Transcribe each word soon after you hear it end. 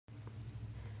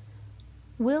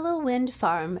Willow Wind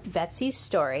Farm, Betsy's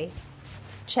Story,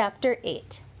 Chapter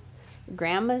 8,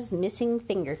 Grandma's Missing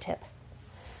Fingertip.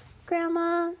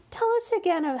 Grandma, tell us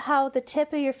again of how the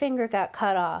tip of your finger got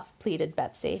cut off, pleaded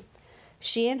Betsy.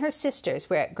 She and her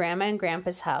sisters were at Grandma and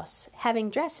Grandpa's house,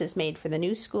 having dresses made for the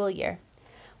new school year.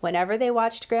 Whenever they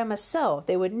watched Grandma sew,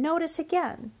 they would notice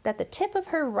again that the tip of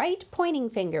her right pointing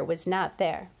finger was not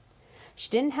there. She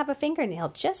didn't have a fingernail,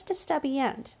 just a stubby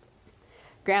end.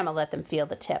 Grandma let them feel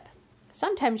the tip.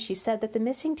 Sometimes she said that the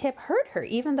missing tip hurt her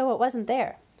even though it wasn't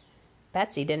there.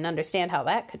 Betsy didn't understand how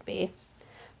that could be.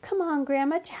 Come on,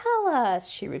 Grandma, tell us,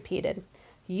 she repeated.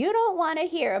 You don't want to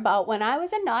hear about when I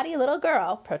was a naughty little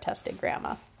girl, protested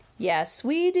Grandma. Yes,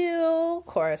 we do,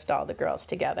 chorused all the girls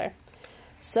together.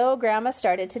 So Grandma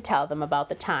started to tell them about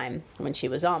the time when she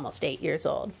was almost 8 years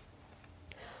old.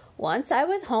 Once I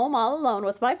was home all alone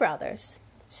with my brothers.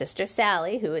 Sister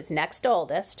Sally, who is next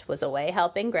oldest, was away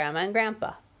helping Grandma and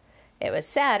Grandpa. It was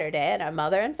Saturday, and our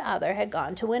mother and father had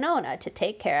gone to Winona to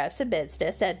take care of some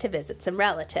business and to visit some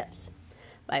relatives.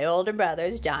 My older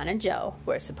brothers, John and Joe,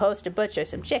 were supposed to butcher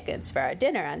some chickens for our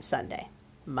dinner on Sunday.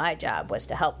 My job was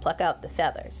to help pluck out the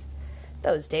feathers.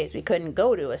 Those days we couldn't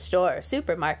go to a store or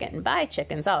supermarket and buy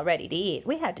chickens all ready to eat.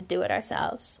 We had to do it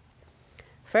ourselves.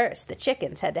 First, the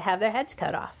chickens had to have their heads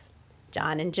cut off.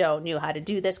 John and Joe knew how to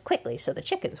do this quickly so the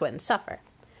chickens wouldn't suffer.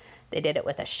 They did it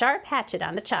with a sharp hatchet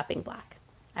on the chopping block.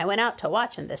 I went out to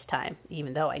watch him this time,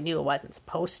 even though I knew I wasn't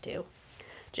supposed to.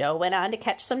 Joe went on to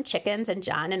catch some chickens, and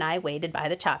John and I waited by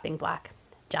the chopping block.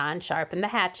 John sharpened the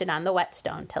hatchet on the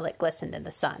whetstone till it glistened in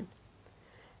the sun.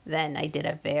 Then I did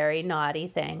a very naughty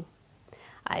thing.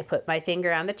 I put my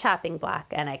finger on the chopping block,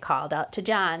 and I called out to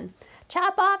John,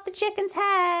 "Chop off the chicken's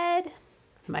head!"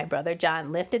 My brother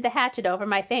John lifted the hatchet over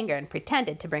my finger and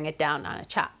pretended to bring it down on a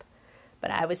chop. But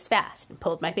I was fast and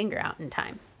pulled my finger out in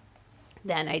time.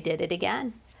 Then I did it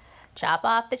again. "Chop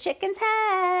off the chicken's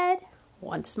head!"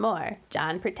 Once more,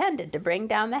 John pretended to bring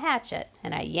down the hatchet,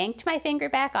 and I yanked my finger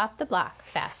back off the block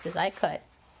fast as I could.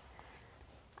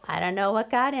 I don't know what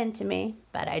got into me,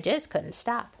 but I just couldn't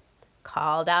stop.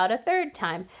 Called out a third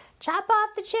time, "Chop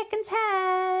off the chicken's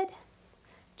head!"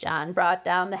 John brought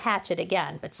down the hatchet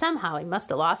again, but somehow he must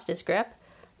have lost his grip.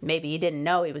 Maybe he didn't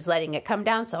know he was letting it come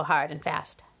down so hard and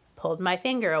fast. Pulled my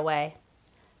finger away,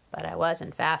 but I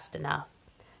wasn't fast enough.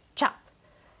 Chop!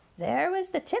 There was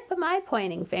the tip of my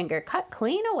pointing finger cut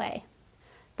clean away.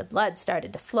 The blood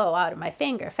started to flow out of my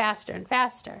finger faster and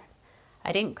faster.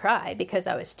 I didn't cry because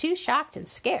I was too shocked and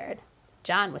scared.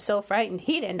 John was so frightened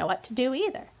he didn't know what to do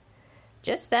either.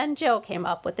 Just then Joe came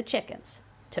up with the chickens.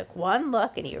 Took one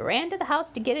look and he ran to the house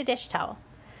to get a dish towel.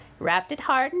 Wrapped it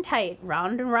hard and tight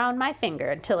round and round my finger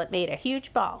until it made a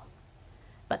huge ball.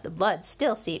 But the blood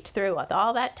still seeped through with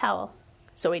all that towel.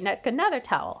 So he took another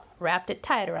towel, wrapped it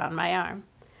tight around my arm.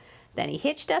 Then he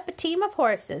hitched up a team of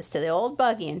horses to the old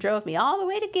buggy and drove me all the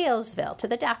way to Galesville to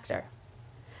the doctor.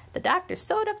 The doctor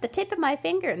sewed up the tip of my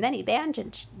finger and then he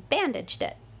bandaged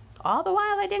it. All the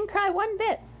while I didn't cry one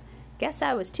bit. Guess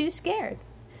I was too scared.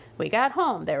 We got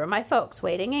home. There were my folks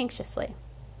waiting anxiously.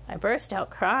 I burst out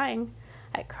crying.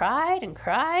 I cried and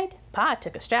cried. Pa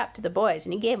took a strap to the boys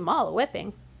and he gave them all a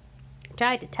whipping. I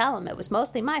tried to tell him it was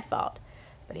mostly my fault,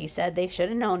 but he said they should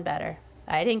have known better.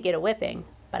 I didn't get a whipping,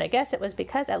 but I guess it was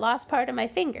because I lost part of my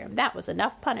finger. That was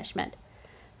enough punishment.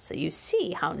 So you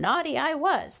see how naughty I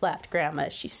was, laughed Grandma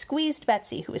as she squeezed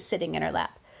Betsy, who was sitting in her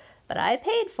lap. But I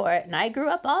paid for it, and I grew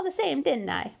up all the same, didn't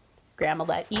I? Grandma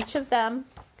let each of them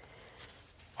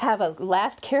have a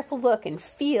last careful look and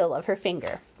feel of her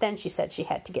finger. Then she said she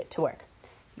had to get to work.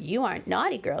 You aren't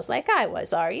naughty girls like I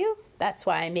was, are you? That's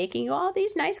why I'm making you all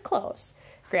these nice clothes.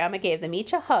 Grandma gave them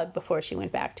each a hug before she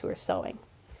went back to her sewing.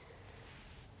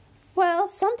 Well,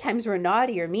 sometimes we're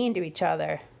naughty or mean to each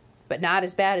other, but not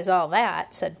as bad as all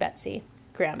that, said Betsy.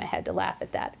 Grandma had to laugh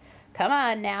at that. Come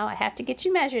on now, I have to get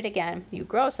you measured again. You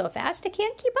grow so fast I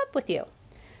can't keep up with you.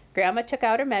 Grandma took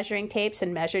out her measuring tapes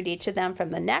and measured each of them from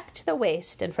the neck to the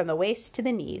waist and from the waist to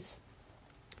the knees.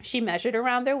 She measured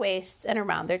around their waists and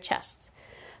around their chests.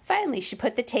 Finally, she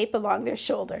put the tape along their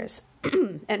shoulders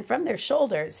and from their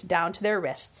shoulders down to their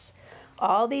wrists.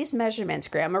 All these measurements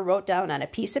Grandma wrote down on a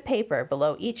piece of paper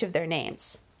below each of their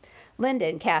names. Linda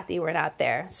and Kathy were not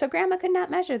there, so Grandma could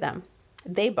not measure them.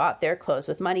 They bought their clothes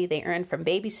with money they earned from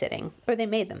babysitting, or they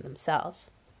made them themselves.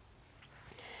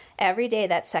 Every day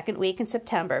that second week in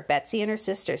September, Betsy and her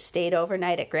sisters stayed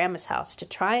overnight at Grandma's house to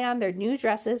try on their new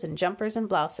dresses and jumpers and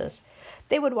blouses.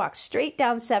 They would walk straight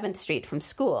down 7th Street from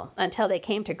school until they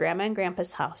came to Grandma and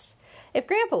Grandpa's house. If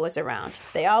Grandpa was around,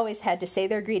 they always had to say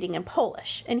their greeting in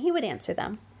Polish, and he would answer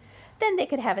them. Then they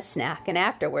could have a snack, and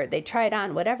afterward they tried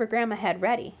on whatever Grandma had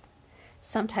ready.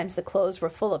 Sometimes the clothes were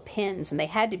full of pins, and they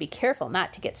had to be careful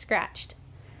not to get scratched.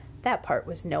 That part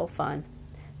was no fun.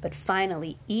 But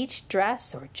finally, each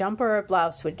dress or jumper or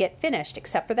blouse would get finished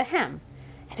except for the hem,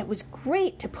 and it was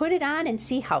great to put it on and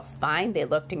see how fine they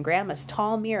looked in Grandma's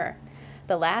tall mirror.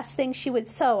 The last thing she would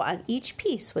sew on each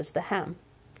piece was the hem.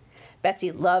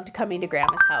 Betsy loved coming to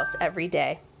Grandma's house every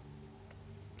day.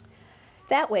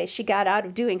 That way she got out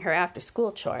of doing her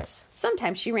after-school chores.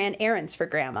 Sometimes she ran errands for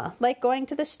Grandma, like going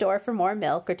to the store for more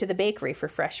milk or to the bakery for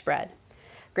fresh bread.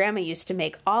 Grandma used to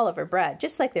make all of her bread,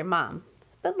 just like their mom.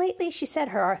 But lately she said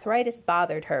her arthritis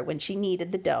bothered her when she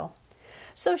kneaded the dough.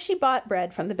 So she bought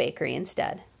bread from the bakery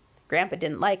instead. Grandpa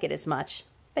didn't like it as much,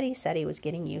 but he said he was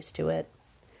getting used to it.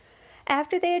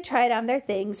 After they had tried on their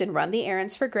things and run the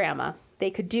errands for Grandma, they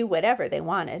could do whatever they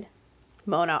wanted.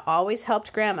 Mona always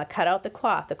helped Grandma cut out the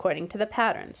cloth according to the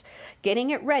patterns, getting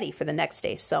it ready for the next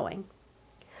day's sewing.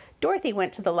 Dorothy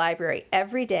went to the library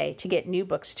every day to get new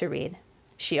books to read.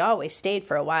 She always stayed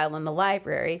for a while in the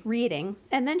library, reading,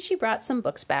 and then she brought some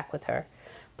books back with her.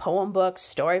 Poem books,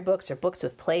 storybooks, or books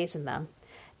with plays in them.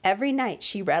 Every night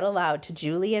she read aloud to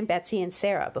Julie and Betsy and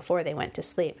Sarah before they went to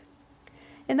sleep.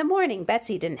 In the morning,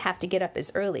 Betsy didn't have to get up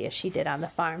as early as she did on the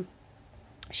farm.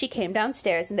 She came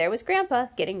downstairs, and there was Grandpa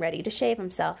getting ready to shave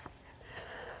himself.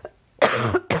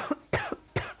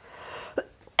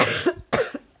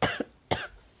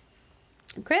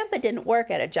 Grandpa didn't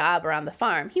work at a job or on the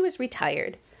farm. He was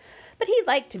retired. But he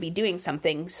liked to be doing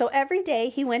something, so every day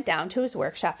he went down to his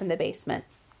workshop in the basement.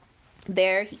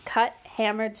 There he cut,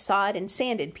 hammered, sawed, and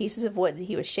sanded pieces of wood that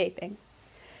he was shaping.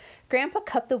 Grandpa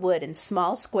cut the wood in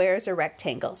small squares or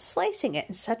rectangles, slicing it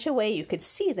in such a way you could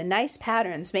see the nice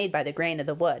patterns made by the grain of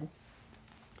the wood.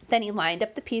 Then he lined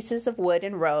up the pieces of wood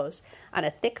in rows on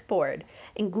a thick board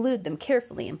and glued them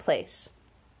carefully in place.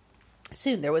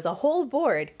 Soon there was a whole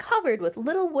board covered with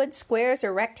little wood squares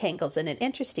or rectangles in an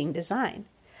interesting design.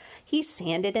 He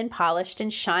sanded and polished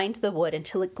and shined the wood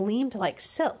until it gleamed like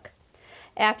silk.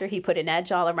 After he put an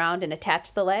edge all around and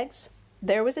attached the legs,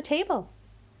 there was a table.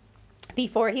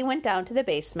 Before he went down to the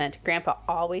basement, Grandpa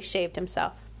always shaved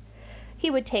himself. He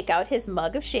would take out his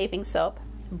mug of shaving soap,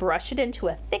 brush it into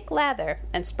a thick lather,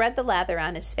 and spread the lather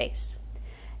on his face.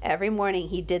 Every morning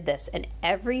he did this, and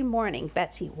every morning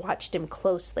Betsy watched him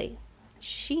closely.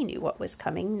 She knew what was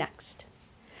coming next.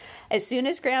 As soon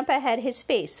as Grandpa had his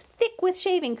face thick with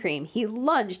shaving cream, he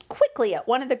lunged quickly at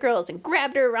one of the girls and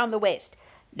grabbed her around the waist.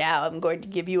 "Now I'm going to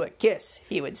give you a kiss,"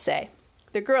 he would say.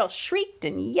 The girls shrieked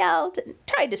and yelled and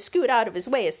tried to scoot out of his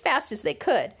way as fast as they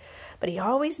could, but he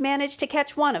always managed to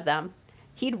catch one of them.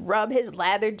 He'd rub his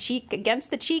lathered cheek against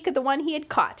the cheek of the one he had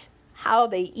caught. How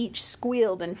they each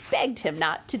squealed and begged him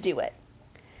not to do it.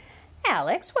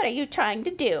 "Alex, what are you trying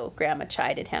to do?" Grandma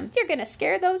chided him. "You're going to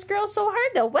scare those girls so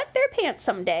hard they'll wet their pants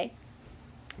someday."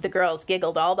 The girls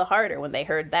giggled all the harder when they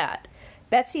heard that.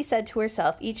 Betsy said to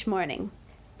herself each morning,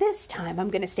 "This time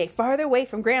I'm going to stay farther away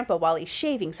from Grandpa while he's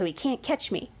shaving so he can't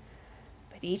catch me."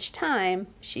 But each time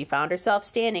she found herself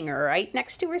standing right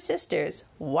next to her sisters,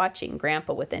 watching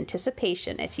Grandpa with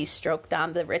anticipation as he stroked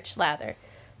on the rich lather.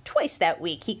 Twice that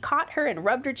week he caught her and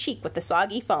rubbed her cheek with the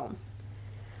soggy foam.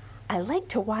 "I like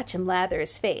to watch him lather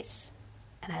his face,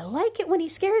 and I like it when he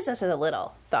scares us a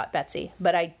little," thought Betsy,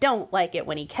 "but I don't like it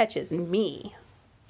when he catches me."